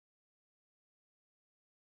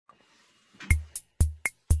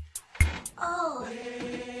Oh.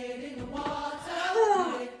 Wade in the water,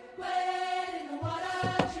 wade in the water,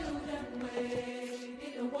 children, wade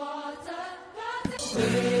in the water. Wade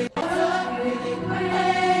in the water, wade in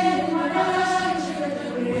the water,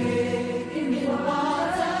 children, wade in the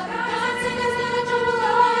water. God take us out of trouble,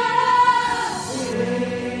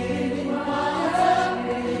 wade in the water,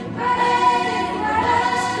 wade in the water,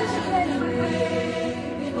 children, wade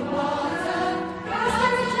in the water. God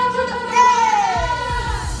take us out of trouble.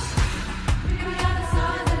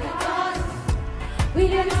 We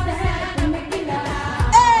understand and make it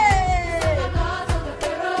loud. Hey! The gods of the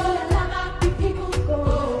Pharaoh, let my people go.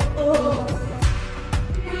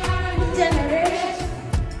 We are a new generation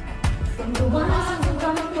from the ones who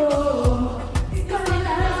come before. Coming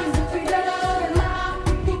out in the freedom, let my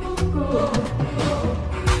people go.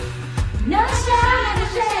 No shame, no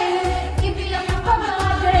shame. If you are from the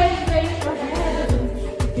grave, ready for heaven.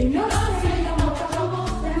 If you know say no more trouble,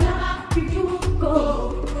 let my people go.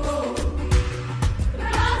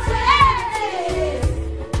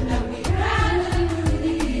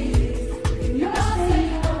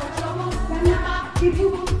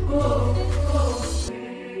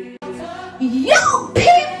 Yo,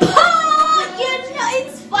 people! You know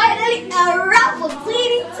it's finally a wrap for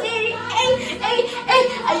 2020.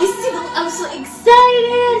 And you see, I'm so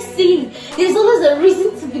excited. See, there's always a reason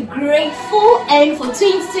to be grateful. And for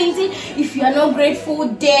 2020, if you are not grateful,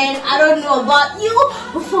 then I don't know about you.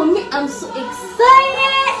 But for me, I'm so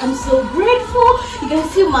excited. I'm so grateful. You can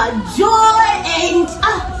feel my joy and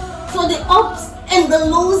for the ups and the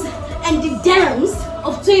lows and the downs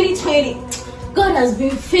of 2020. God has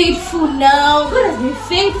been faithful now. God has been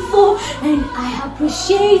faithful and I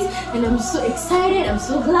appreciate and I'm so excited. I'm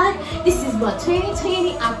so glad. This is my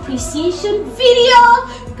 2020 appreciation video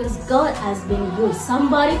because God has been good.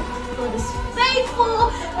 Somebody, God is faithful.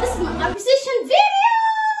 This is my appreciation video.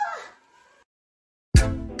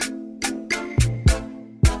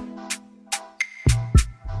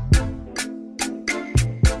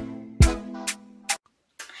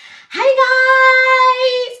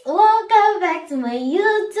 To my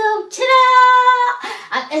YouTube channel.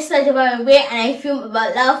 I'm Esther and I film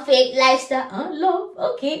about love, faith, lifestyle, love.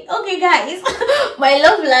 Okay, guys. My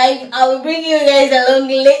love life, I will bring you guys along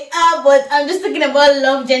later, but I'm just talking about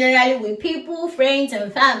love generally with people, friends,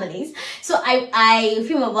 and families. So I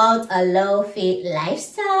film about a love, faith,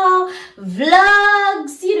 lifestyle,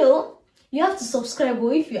 vlogs. You know, you have to subscribe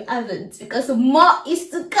if you haven't because more is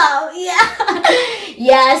to come.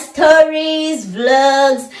 Yeah, stories,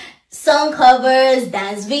 vlogs, song covers,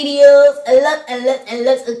 dance videos, a lot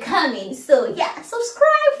are coming. So yeah,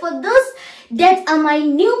 subscribe for those that are my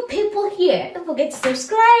new people here. Don't forget to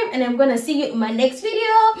subscribe and I'm gonna see you in my next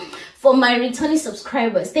video. For my returning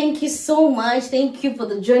subscribers, thank you so much. Thank you for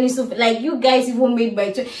the journey. So like you guys even made my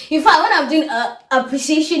journey. In fact, when I'm doing a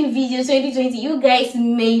appreciation video 2020, you guys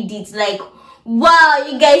made it like wow,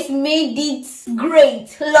 you guys made it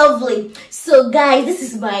great, lovely. So guys, this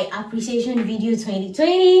is my appreciation video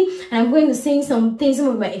 2020 and I'm going to say some things, some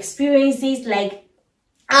of my experiences, like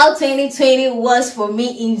how 2020 was for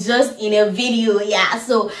me in a video. Yeah,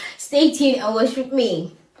 so stay tuned and watch with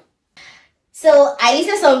me. So I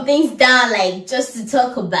listed some things down like just to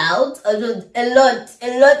talk about a lot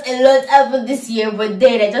over this year, but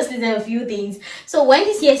then I just listed a few things. So when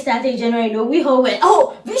this year started, January, you know, we all went,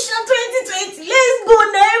 oh, Vision 2020, let's go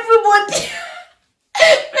now, everybody.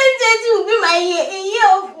 2020 will be my year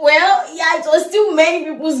of, well, yeah, it was still many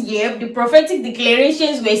people's year. The prophetic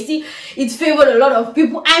declarations were still, it favored a lot of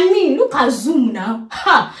people. I mean, look at Zoom now.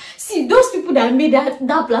 See, those people that made that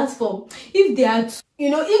platform, if they are, you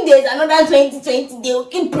know, if there's another 2020, they will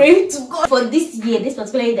keep praying to God for this year, this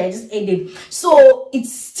particular year that I just ended. So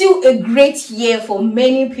it's still a great year for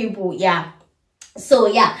many people. Yeah. So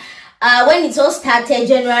yeah. When it all started,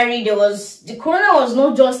 January, the corona was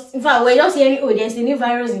not just, in fact, we're just hearing, oh, there's a new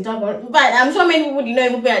virus in town. But I'm sure many people did not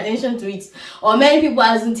even pay attention to it, or many people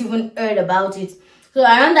hasn't even heard about it. So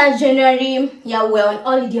around that January, yeah, we're on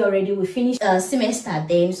holiday already. We finished semester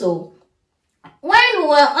then. So when we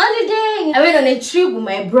were on holiday, I went on a trip with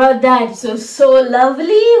my brother. It was so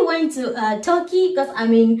lovely. Went to Turkey because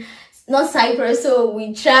I'm in not Cyprus, so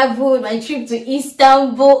we traveled. My trip to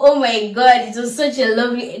Istanbul, oh my god, it was such a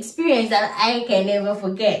lovely experience that I can never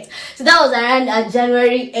forget. So that was around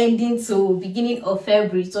January ending to beginning of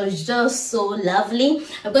February. It was just so lovely.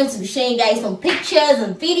 I'm going to be showing you guys some pictures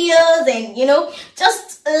and videos and, you know,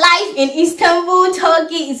 just life in Istanbul,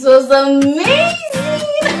 Turkey. It was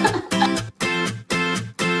amazing.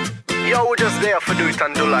 Yo, we're just there for do it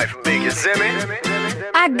and do life big, you see me?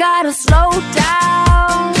 I gotta slow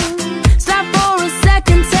down, stop for a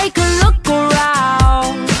second, take a look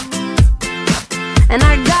around.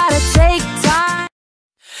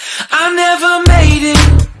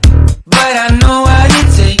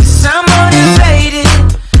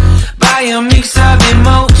 by a mix of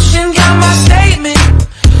emotion. Got my statement,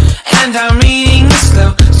 and I'm reading it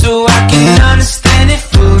slow so I can understand it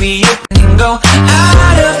fully. It can go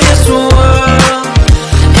out of this world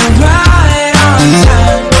and right on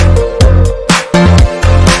time.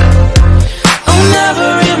 Oh, never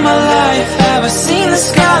in my life have I seen the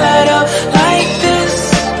sky light up like this.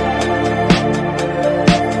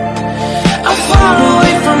 I'm far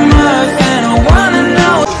away from Earth and I wanna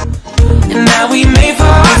know. And now we made for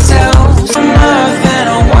ourselves from Earth, and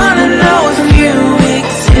I wanna know if you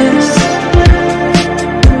exist.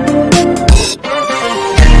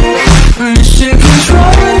 Mission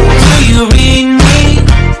control, do you read me?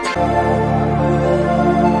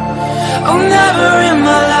 Oh, never in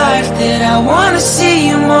my life did I wanna see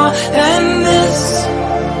you more than this.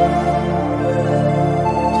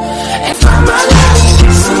 And for my life,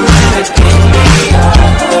 somebody pick me up.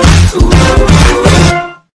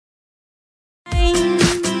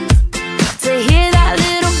 To hear that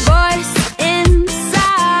little voice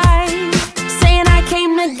inside saying I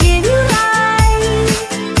came to give you life.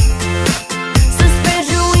 So spread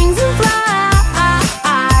your wings and fly.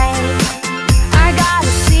 I got a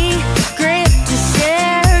secret to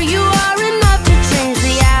share. You are enough to change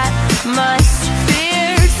the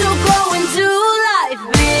atmosphere. So go into life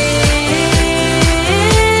big,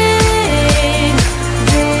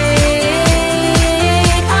 big.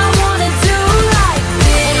 I wanna do life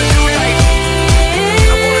big,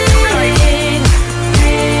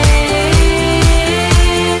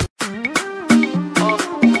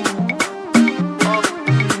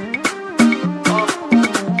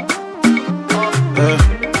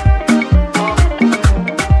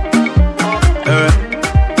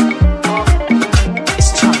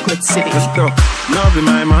 Let's go. No be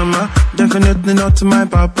my mama, definitely not to my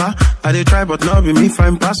papa. I dey try but no be me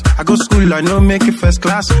fine pass. I go school, I know make it first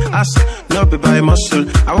class. Ask, no be by muscle.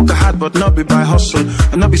 I work hard but not be by hustle.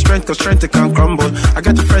 And not be strength cause strength it can crumble. I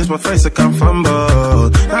got the friends but friends it can fumble.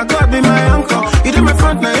 Now God be my uncle, he did my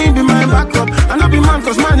front, now he be my backup. I not be man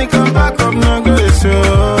cause money can back up, no good so.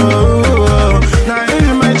 Now he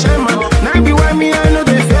be my chairman, now he be why me I know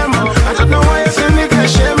they fear man. I don't know why I say me can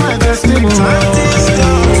share my destiny.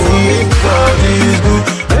 God is good,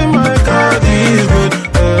 hey my God is good,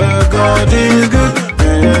 God is good,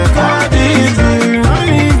 God is good, my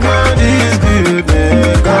God is good,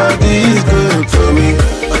 God is good to me.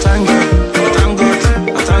 I thank God, I thank God,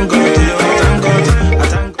 I thank God, I thank God, I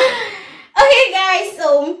thank God. Okay guys, so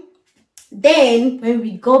then when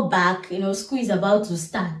we go back, school is about to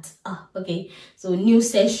start. Okay, so new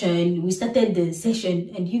session, we started the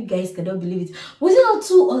session and you guys cannot believe it. Was it not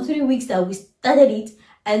 2 or 3 weeks that we started it?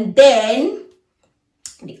 And then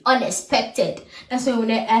the unexpected. That's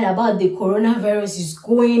when I heard about the coronavirus is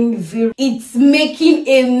going viral. It's making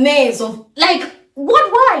a mess of like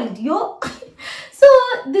worldwide, yo. So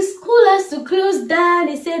the school has to close down.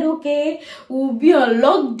 They said, okay, we'll be on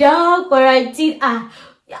lockdown, quarantine.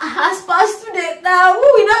 As per student now, we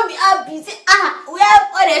will not be happy. Say, we have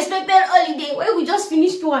unexpected holiday where we just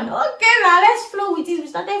finished one. Okay, now let's flow with it. We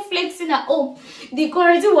started flexing at home. The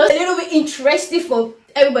quarantine was a little bit interesting for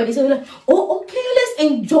everybody. So we're like, oh, okay, let's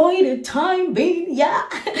enjoy the time, baby. Yeah.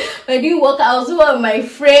 I didn't work out with my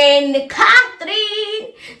friend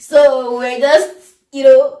Catherine. So we're just,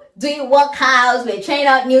 doing workouts, we're trying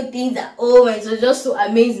out new things at home, and it was just so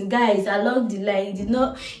amazing, guys. I loved it. Like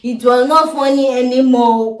it was not funny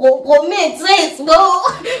anymore. Made sense, no,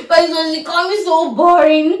 but it was becoming so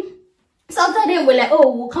boring. So after then we're like,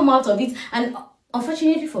 oh, we'll come out of it. And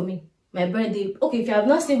unfortunately for me, my birthday, okay, if you have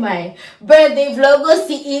not seen my birthday vlog, go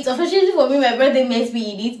see it. Unfortunately for me, my birthday met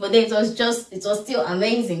me in it, but then it was still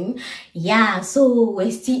amazing. Yeah, so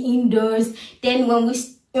we're still indoors. Then when we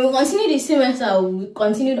continued the semester, we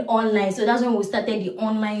continued online. So that's when we started the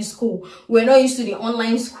online school. We're not used to the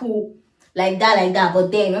online school like that.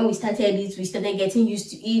 But then when we started it, we started getting used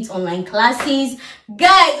to it. Online classes.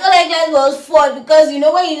 Guys, online class was fun because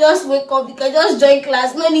when you just wake up, you can just join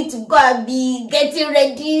class. No need to go and be getting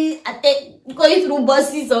ready, going through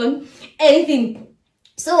buses on anything.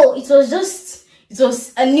 So it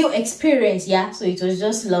was a new experience, yeah. So it was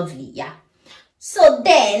just lovely, yeah. So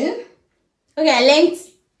then, okay, I learned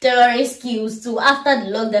theory skills too after the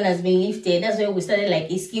lockdown has been lifted. That's when we started like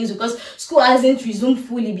a skills, because school hasn't resumed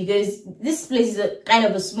fully because this place is a kind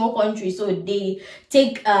of a small country, so they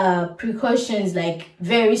take precautions like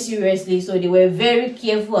very seriously. So they were very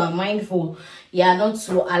careful and mindful, yeah, not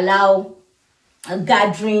to allow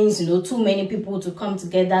gatherings, too many people to come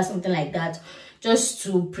together, something like that, just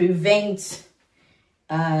to prevent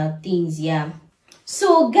things, yeah.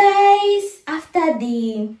 So guys, after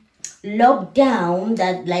the lockdown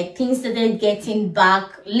that like things started getting back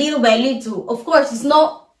little by little. Of course, it's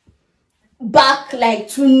not back like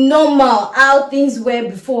to normal how things were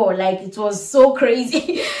before, like it was so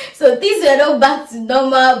crazy. So things were not back to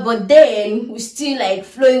normal, but then we're still like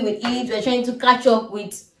flowing with it. We're trying to catch up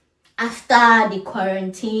with after the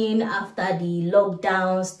quarantine, after the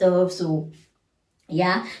lockdown stuff. So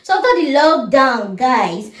yeah, so after the lockdown,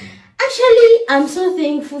 guys, actually I'm so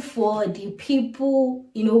thankful for the people,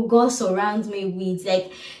 you know, God surrounds me with.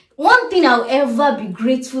 Like, one thing I'll ever be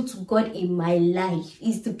grateful to God in my life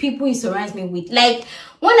is the people He surrounds me with. Like,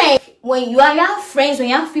 when you have friends, when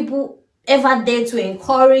you have people ever there to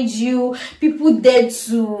encourage you, people there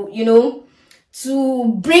to, you know,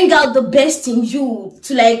 to bring out the best in you,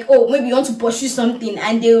 to like, oh, maybe you want to pursue something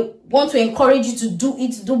and they want to encourage you to do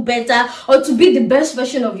it, to do better, or to be the best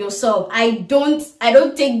version of yourself. I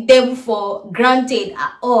don't take them for granted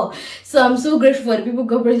at all. So I'm so grateful for the people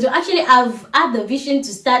God brings. So actually, I've had the vision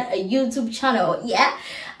to start a YouTube channel. Yeah.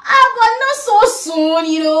 But not so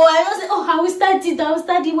soon, you know. I was like, oh, I will start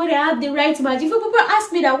it when I have the right match. If people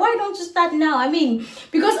ask me that, why don't you start now? I mean,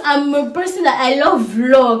 because I'm a person that I love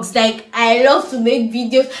vlogs. Like, I love to make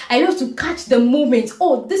videos. I love to catch the moments.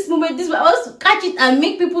 Oh, this moment, this one. I want to catch it and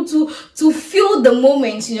make people to feel the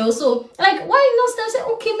moments, you know. So, like, why not start? Say,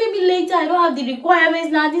 okay, maybe later. I don't have the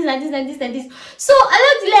requirements now. This and this and this and this. So, I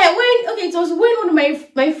love to like when, okay, it was when one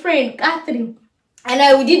of my friend, Catherine,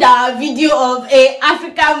 and we did our video of a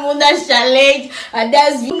African Mothers Challenge, and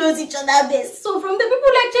there's who knows each other best. So from the people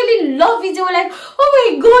who actually love it, they were like, oh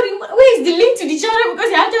my god, where is the link to the channel?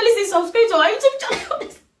 Because they actually say subscribe to our YouTube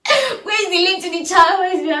channel. Where is the link to the channel?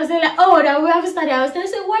 Where is the, I was like, oh, that we haven't started. I was telling,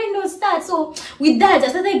 so why not start? So with that, I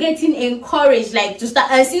started getting encouraged, like, to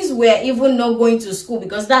start. And since we're even not going to school,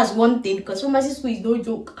 because that's one thing, because pharmacy school is no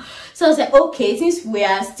joke. So I was like, okay, since we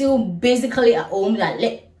are still basically at home,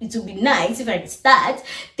 like, it would be nice if I could start.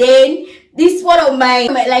 Then this one of my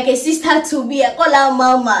like a sister to me, I call her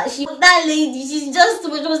Mama. That lady, she's just,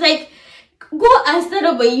 it was like, go and start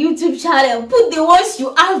up a YouTube channel. Put the ones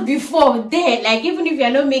you have before there. Like, even if you're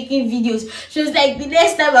not making videos. She was like, the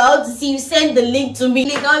next time I want to see you, send the link to me.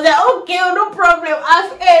 Like, I was like, okay, no problem.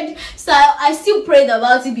 I've heard. So I still prayed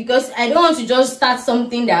about it, because I don't want to just start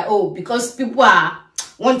something that, oh, because people are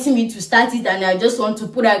wanting me to start it and I just want to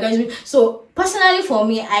put against me. So personally, for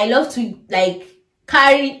me, I love to like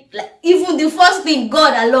carry, like, even the first thing,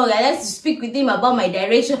 God along. I like to speak with Him about my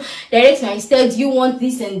direction. Direct me instead. You want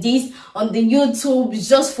this and this on the YouTube,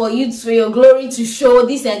 just for you, for your glory to show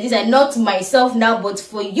this and this, and not myself now, but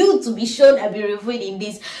for you to be shown and be revealed in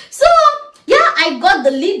this. So yeah, I got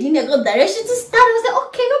the lead in, I got direction to start. I was like,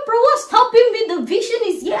 okay, no problem, what's stopping me? The vision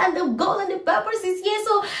is here and the goal and the purpose is here.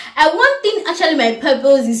 So one thing, actually my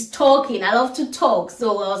purpose is talking. I love to talk.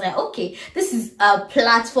 So I was like, okay, this is a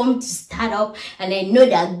platform to start up, and I know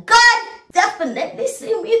that God definitely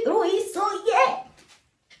see me through it. So yeah.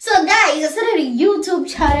 So guys, I started a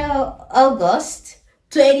YouTube channel August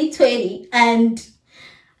 2020, and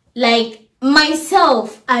like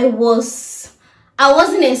myself, I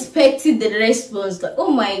wasn't expecting the response. Like,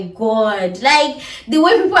 oh my god, like the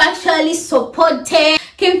way people actually supported,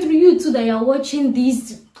 came through YouTube, that you're watching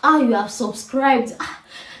this, you have subscribed.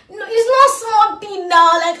 No, it's not small thing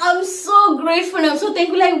now. Like, I'm so grateful and I'm so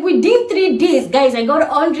thankful. Like, within 3 days, guys, I got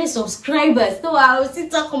 100 subscribers. So I was still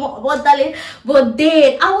talking about that, but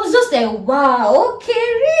then I was just like, wow, okay,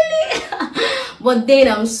 really? But then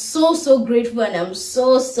I'm so grateful, and I'm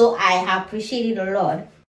so I appreciate it a lot.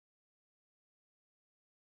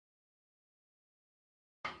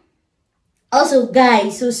 Also,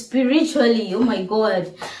 guys, so spiritually, oh my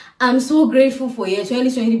god, I'm so grateful for year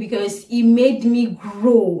 2020, because it made me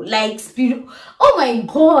grow. Like, oh my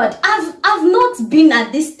god, I've not been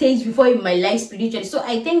at this stage before in my life spiritually. So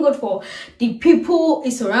I thank God for the people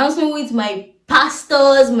it surrounds me with, my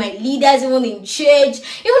pastors, my leaders, even in church.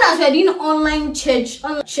 Even as we're doing online church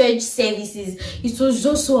services, it was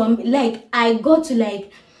just so like I got to,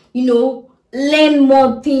 like, you know, learn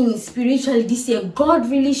more things spiritually this year. God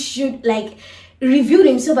really should like reveal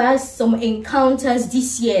Himself. I had some encounters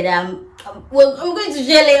this year that I'm going to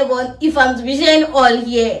share later, but if I'm to be sharing all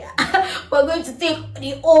here, we're going to take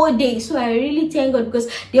the whole day. So I really thank God,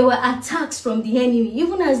 because there were attacks from the enemy.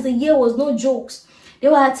 Even as the year was no jokes,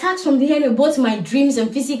 there were attacks from the enemy, both my dreams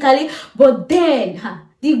and physically. But then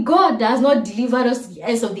the God that has not delivered us to the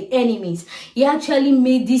hands of the enemies, He actually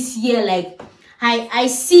made this year like I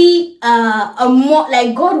see a more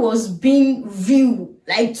like God was being real,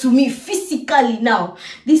 like to me physically now.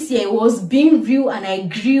 This year was being real, and I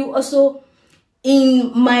grew. Also,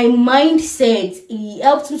 in my mindset. It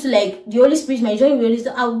helped me to like the Holy Spirit, my journey with the Holy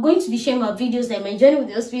Spirit. I'm going to be sharing my videos like my journey with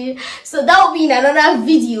the Holy Spirit, so that will be in another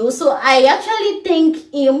video. So I actually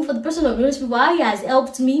thank him for the person of the Holy Spirit, why he has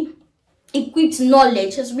helped me, equipped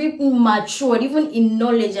knowledge, has made me matured even in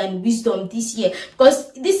knowledge and wisdom this year,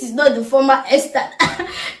 because this is not the former Esther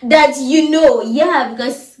that you know. Yeah,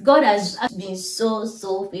 because God has been so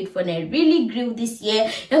faithful, and I really grew this year.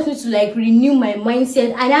 It helped me to like renew my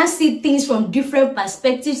mindset, and I see things from different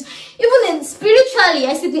perspectives. Even in spiritually,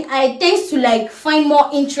 I tend to like find more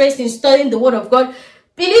interest in studying the Word of God.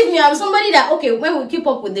 Believe me, I'm somebody that, okay, when we keep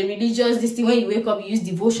up with the religious this thing, when you wake up you use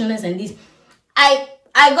devotionals and this,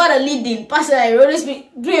 I got a leading pastor. I always be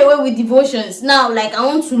doing away with devotions. Now, like, I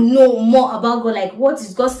want to know more about God. Like, what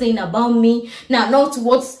is God saying about me? Now, not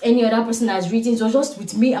what any other person has written. So just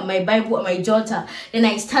with me and my Bible and my jotter. Then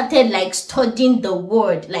I started like studying the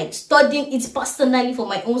Word, like studying it personally for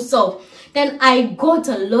my own self. Then I got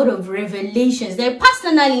a lot of revelations, like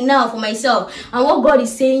personally now for myself, and what God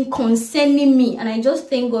is saying concerning me. And I just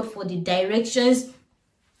thank God for the directions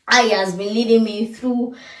I has been leading me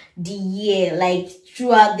through the year, like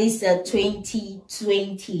throughout this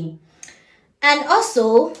 2020. And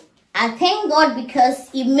also I thank God because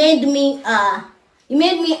he made me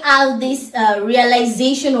have this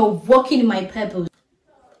realization of walking in my purpose.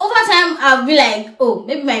 Over time I'll be like, oh,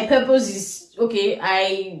 maybe my purpose is okay,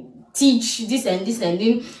 I teach this and this and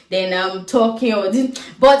then I'm talking or this,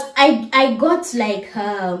 but I got like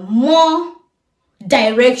more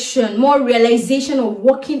direction, more realization of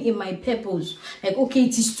working in my purpose. Like, okay,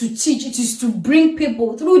 it is to teach, it is to bring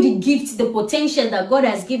people through the gifts, the potential that God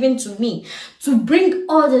has given to me, to bring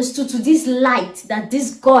others to this light that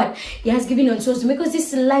this God he has given unto us, to make us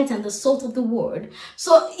this light and the salt of the world.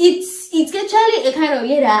 So it's actually a kind of,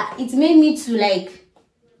 yeah, it made me to like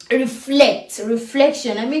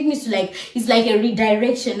reflection, and made me to like, it's like a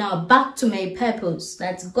redirection now back to my purpose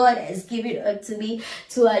that God has given unto me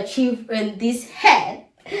to achieve in this head.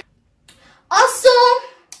 Also,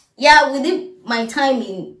 yeah, within my time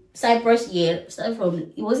in Cyprus here, started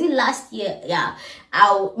from, it was in last year, yeah,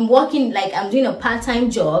 I'm working, like I'm doing a part-time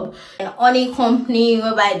job in an awning company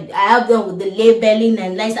whereby I help them with the labeling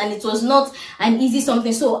and lights, and it was not an easy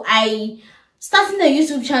something. So I starting a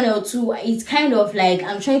YouTube channel too, it's kind of like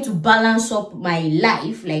I'm trying to balance up my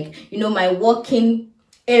life, like, you know, my working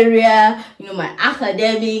area, you know, my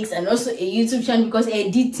academics, and also a YouTube channel, because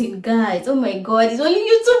editing, guys, oh my God, it's only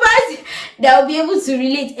YouTubers that will be able to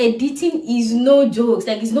relate. Editing is no jokes,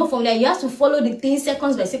 like it's no formula. You have to follow the things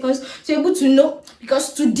seconds by seconds to be able to know,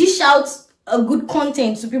 because to dish out a good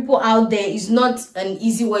content to people out there is not an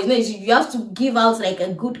easy way. It's not easy. You have to give out like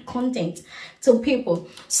a good content to people.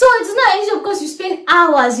 So it's not easy because you spend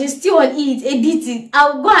hours, you're still on it, editing.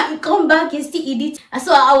 I'll go and come back and still edit. And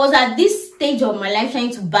so I was at this stage of my life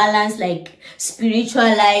trying to balance like spiritual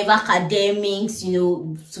life, academics, you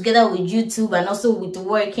know, together with YouTube and also with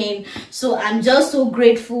working. So I'm just so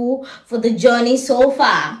grateful for the journey so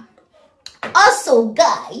far. Also,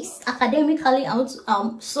 guys, academically,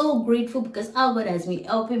 I'm so grateful because our God has been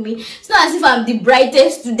helping me. It's not as if I'm the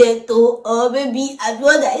brightest student, or maybe as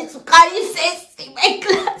well that I carry sense in my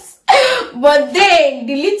class. But then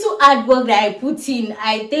the little hard work that I put in,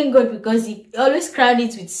 I thank God because He always crowned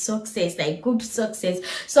it with success, like good success.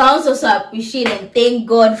 So I also appreciate and thank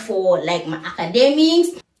God for like my academics.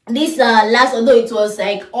 This last, although it was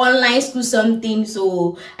like online school something,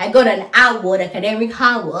 so I got an award, academic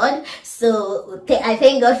award. So I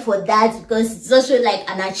thank God for that because it's also like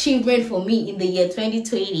an achievement for me in the year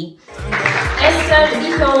 2020.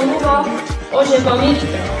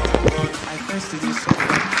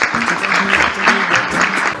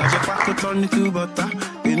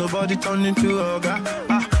 Ain't nobody turn into Oga.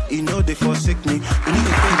 You know they forsake me. You need to think, you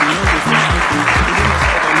know they forsake me.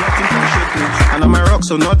 Nothing can shake me. And I'm a rock,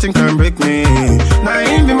 so nothing can break me. Now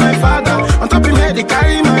him be my father. On top of me, they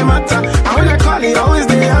carry my matter. And when I call it, always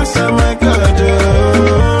they answer my God.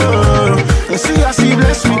 And see as He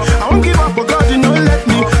bless me. I won't give up, but God, you know, let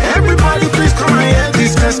me. Everybody, please come and hear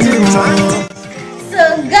this testimony.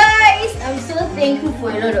 So guys, I'm so thankful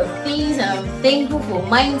for a lot of things. I'm thankful for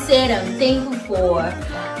mindset. I'm thankful for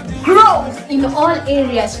growth in all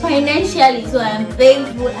areas financially. So I'm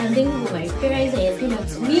thankful. I'm thankful for my parents that have been up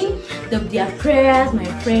to me, their prayers, my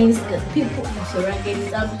friends, the people I'm surrounded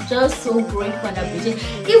with. I'm just so grateful and appreciate.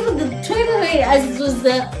 Even the 2020, as it was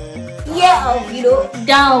the year of, you know,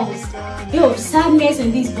 downs, you know, sadness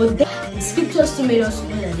and this, but the scriptures to made us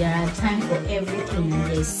know that there are time for everything and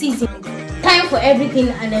there's season, time for everything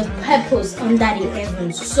and a purpose under the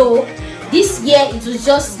heavens. So this year it was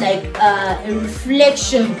just like a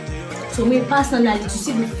reflection to me personally, to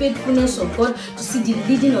see the faithfulness of God, to see the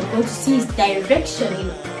leading of God, to see His direction in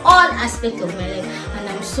all aspects of my life. And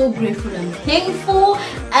I'm so grateful, I'm thankful,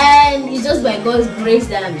 and it's just by God's grace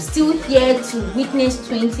that I'm still here to witness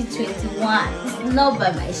 2021. It's not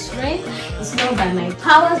by my strength, it's not by my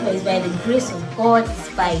powers, but it's by the grace of God, it's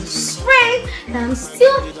by His strength that I'm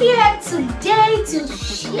still here today to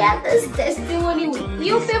share this testimony with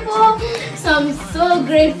you people. So I'm so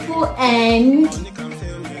grateful, and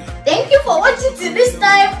thank you for watching till this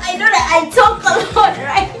time. I know that I talk a lot,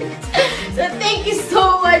 right? So thank you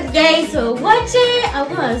so much guys for watching. I'm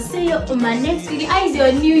gonna see you on my next video. How is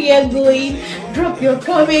your new year going? Drop your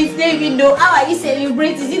comments, let me know. How are you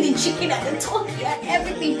celebrating? Is it the chicken and the turkey and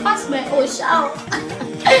everything? Pass my own shout.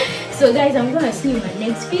 So guys, I'm gonna see you in my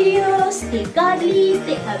next video. Stay godly,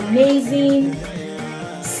 stay amazing,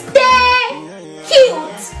 stay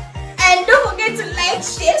cute, and don't forget to like,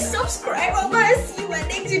 share, subscribe. I'm gonna see you in my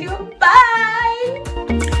next video. Bye.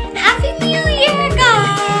 Happy New Year,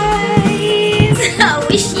 guys. I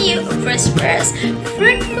wish you a prosperous,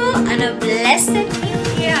 fruitful, and a blessed